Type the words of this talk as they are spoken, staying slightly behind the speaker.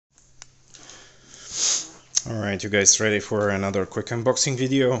Alright, you guys ready for another quick unboxing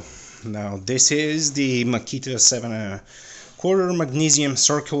video? Now this is the Makita 7 1/4 magnesium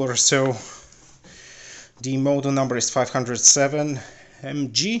circular saw. The model number is 507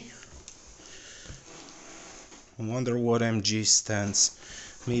 mg. I wonder what mg stands.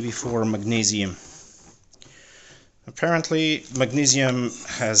 Maybe for magnesium. Apparently magnesium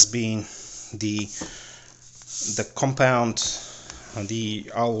has been the compound,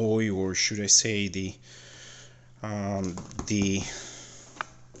 the alloy, or should I say the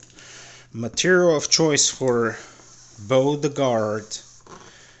material of choice for both the guard,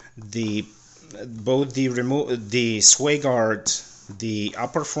 the sway guard, the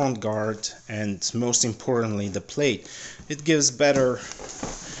upper front guard, and most importantly the plate. It gives better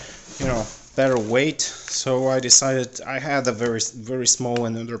weight. So I decided I had a very small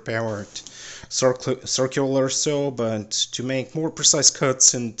and underpowered circular saw, but to make more precise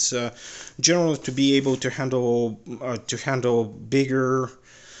cuts and generally to be able to handle bigger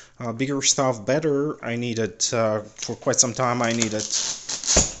stuff better, I needed for quite some time I needed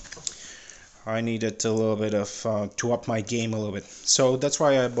a little bit of to up my game a little bit. So that's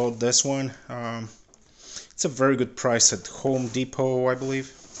why I bought this one. It's a very good price at Home Depot, I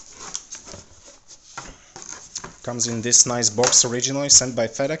believe. Comes in this nice box, originally sent by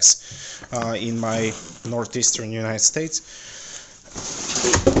FedEx in my northeastern United States.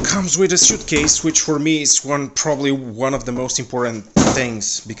 Comes with a suitcase, which for me is probably one of the most important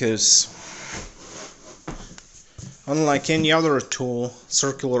things, because unlike any other tool,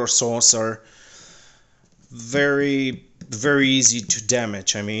 circular saws are very easy to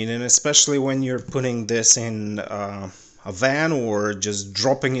damage. I mean, and especially when you're putting this in a van or just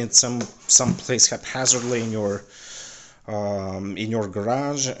dropping it someplace haphazardly in your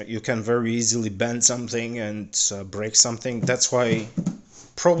garage, you can very easily bend something and break something. That's why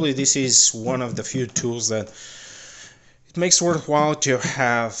probably this is one of the few tools that it makes worthwhile to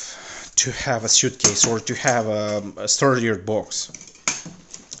have a suitcase or to have a sturdier box.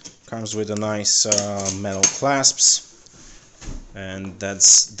 Comes with a nice metal clasps, and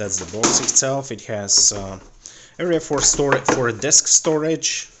that's the box itself. It has area for disk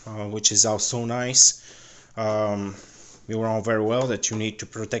storage, which is also nice. You know very well that you need to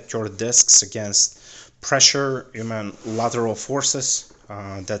protect your disks against pressure, even lateral forces.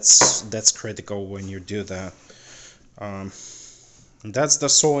 That's critical when you do that. That's the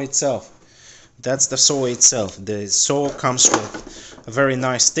saw itself. The saw comes with a very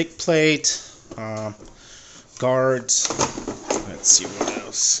nice stick plate, guard. Let's see what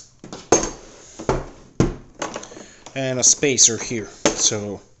else. And a spacer here.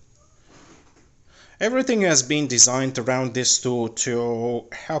 So everything has been designed around this tool to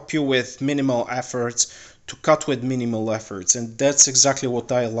help you with minimal efforts, to cut with minimal efforts, and that's exactly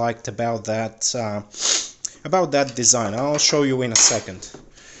what I liked about that design. I'll show you in a second.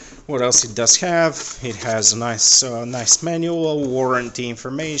 What else it does have? It has a nice manual, warranty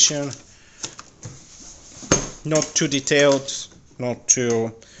information. Not too detailed, not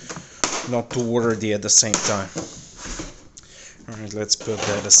too wordy at the same time. Alright, let's put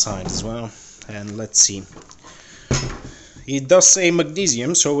that aside as well, and let's see. It does say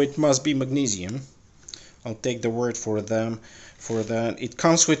magnesium, so it must be magnesium. I'll take the word for that. It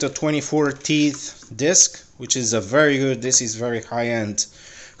comes with a 24 teeth disc, which is a very good. This is very high-end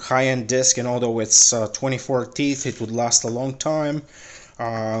disc, and although it's 24 teeth, it would last a long time.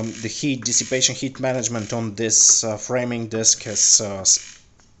 The heat dissipation, heat management on this framing disc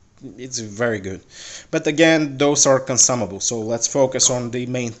it's very good. But again, those are consumable, so let's focus on the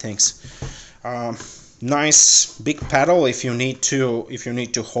main things. Nice big paddle if you need to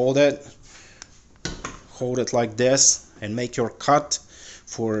hold it like this and make your cut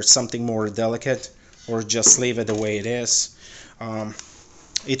for something more delicate, or just leave it the way it is.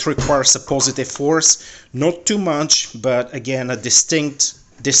 It requires a positive force, not too much, but again a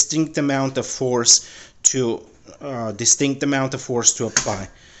distinct amount of force to apply.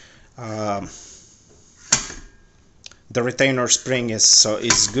 The retainer spring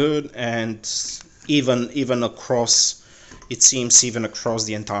is good, and even across, it seems, even across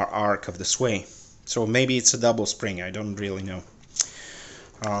the entire arc of the sway. So maybe it's a double spring, I don't really know.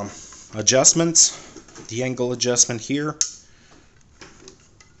 Adjustments, the angle adjustment here.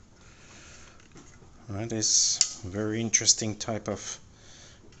 That is a very interesting type of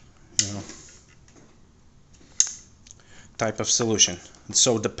solution.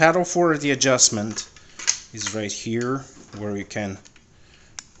 So the paddle for the adjustment is right here, where you can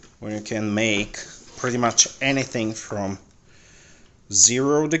make pretty much anything from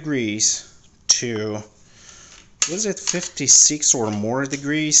 0 degrees to, was it 56 or more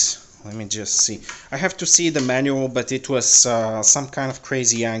degrees? Let me just see. I have to see the manual, but it was some kind of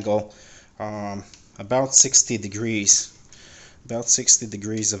crazy angle, about 60 degrees, about 60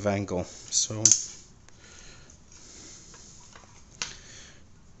 degrees of angle. So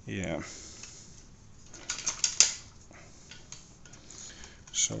yeah.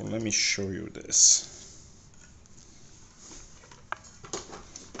 So let me show you this.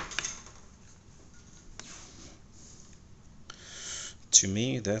 To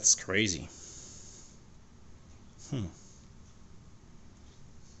me, that's crazy.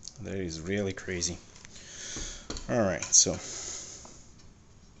 That is really crazy. Alright, so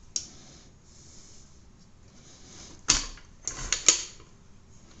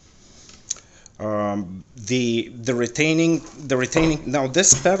the retaining now,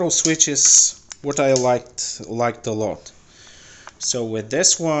 this pedal switch is what I liked a lot. So with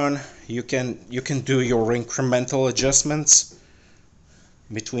this one you can do your incremental adjustments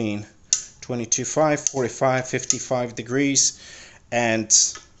between 22.5, 45, 55 degrees, and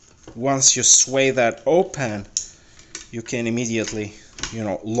once you sway that open, you can immediately, you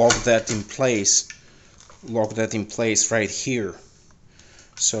know, lock that in place right here.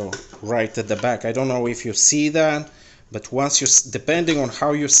 So right at the back. I don't know if you see that, but once you, depending on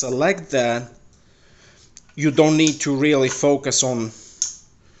how you select that, you don't need to really focus on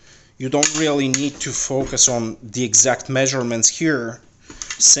the exact measurements here,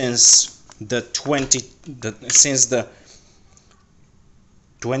 since the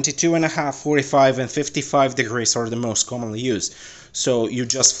 22.5, 45 and 55 degrees are the most commonly used. So you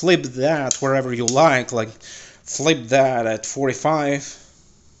just flip that wherever you like flip that at 45,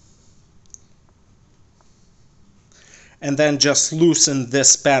 and then just loosen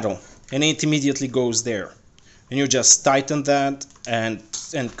this pedal, and it immediately goes there. And you just tighten that and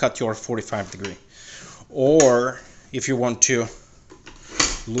cut your 45 degree. Or if you want to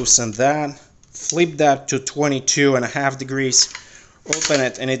loosen that, flip that to 22.5 degrees, open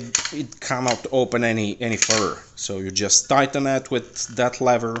it, and it cannot open any further. So you just tighten it with that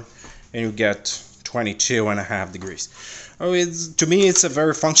lever and you get 22.5 degrees. Oh, to me it's a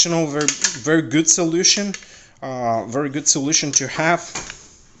very functional, very good solution. Very good solution to have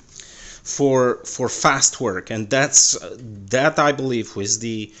for fast work, and that I believe was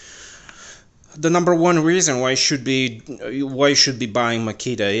the number one reason why you should be buying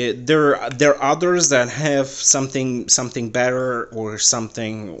Makita. There are others that have something better or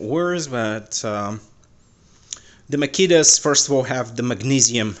something worse, but the Makitas, first of all, have the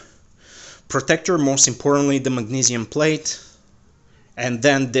magnesium protector, most importantly the magnesium plate, and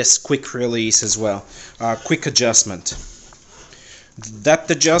then this quick release as well, quick adjustment. Depth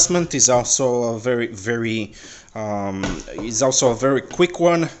adjustment is also a very quick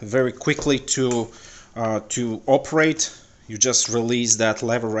one, very quickly to operate. You just release that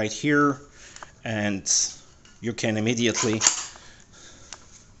lever right here, and you can immediately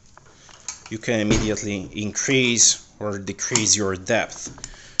increase or decrease your depth.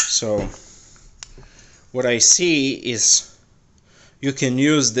 So what I see is you can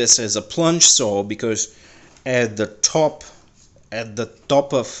use this as a plunge saw, because at the top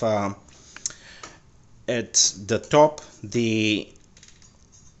the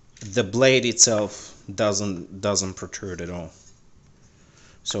blade itself doesn't protrude at all.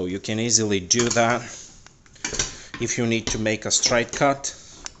 So you can easily do that. If you need to make a straight cut,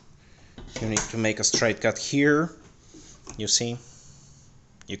 here, you see,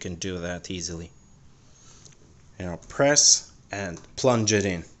 you can do that easily. You know, press and plunge it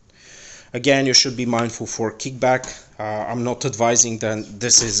in. Again, you should be mindful for kickback. I'm not advising that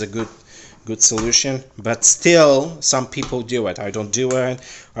this is a good solution, but still some people do it. I don't do it.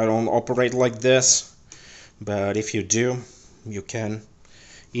 I don't operate like this, but if you do, you can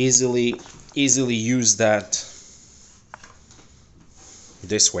easily use that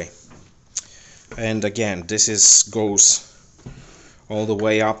this way. And again, this goes all the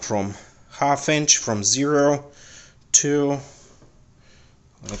way up from ½ inch, from 0 to,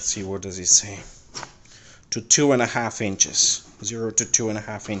 let's see, what does it say, to 2.5 inches, 0 to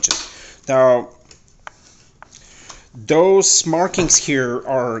 2.5 inches. Now those markings here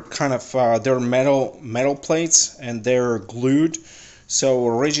are kind of they're metal plates, and they're glued. So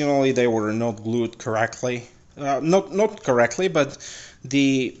originally they were not glued correctly, not correctly, but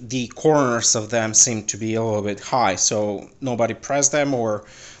the corners of them seem to be a little bit high, so nobody pressed them, or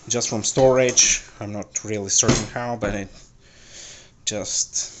just from storage, I'm not really certain how, but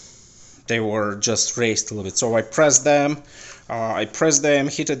they were just raised a little bit. So I pressed them,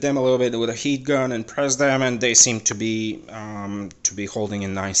 heated them a little bit with a heat gun, and pressed them, and they seem to be holding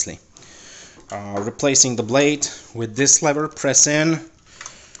in nicely. Replacing the blade with this lever, press in,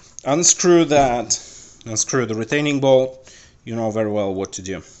 unscrew that, unscrew the retaining bolt. You know very well what to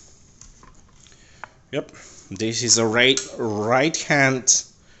do. Yep, this is a right hand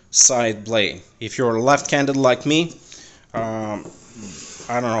side blade. If you're left-handed like me, I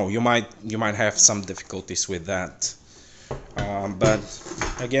don't know, you might have some difficulties with that. But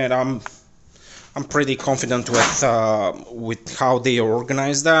again, I'm pretty confident with how they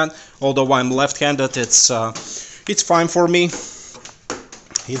organize that. Although I'm left-handed, it's fine for me.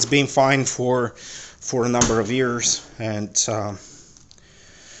 It's been fine for a number of years, and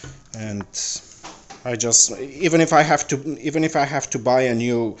I just, even if I have to buy a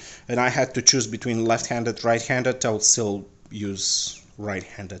new, and I had to choose between left-handed, right-handed, I would still use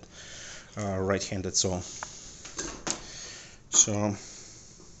right-handed. So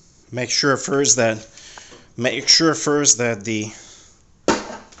make sure first that the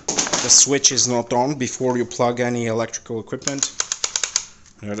switch is not on before you plug any electrical equipment.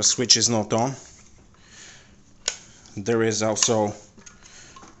 The switch is not on. There is also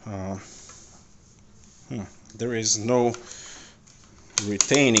there is no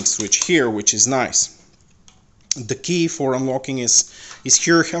retaining switch here, which is nice. The key for unlocking is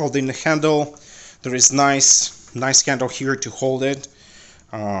here, held in the handle. There is nice handle here to hold it.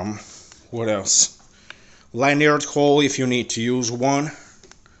 What else? Lanyard hole if you need to use one.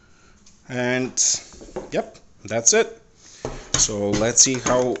 And yep, that's it. So let's see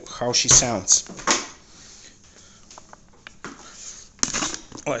how she sounds.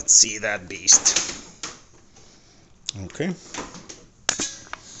 Let's see that beast. Okay.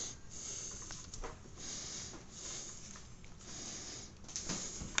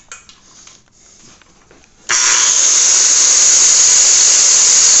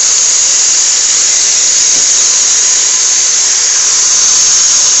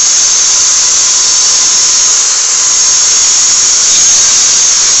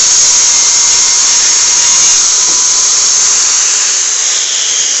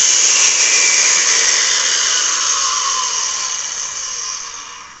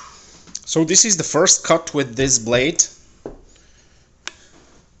 So this is the first cut with this blade.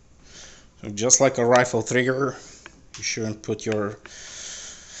 So just like a rifle trigger, you shouldn't put your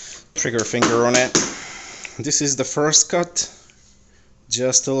trigger finger on it. This is the first cut.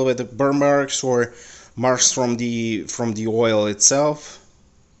 Just a little bit of burn marks or marks from the oil itself.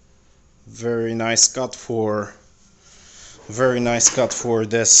 Very nice cut for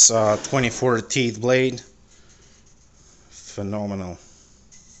this 24 teeth blade. Phenomenal.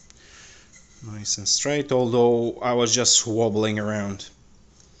 Nice and straight, although I was just wobbling around.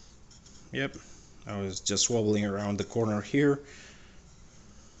 Yep, I was just wobbling around the corner here.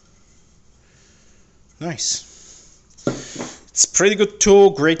 Nice. It's a pretty good tool,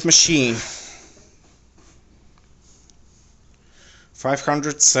 great machine.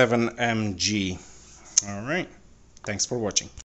 507 mg. Alright, thanks for watching.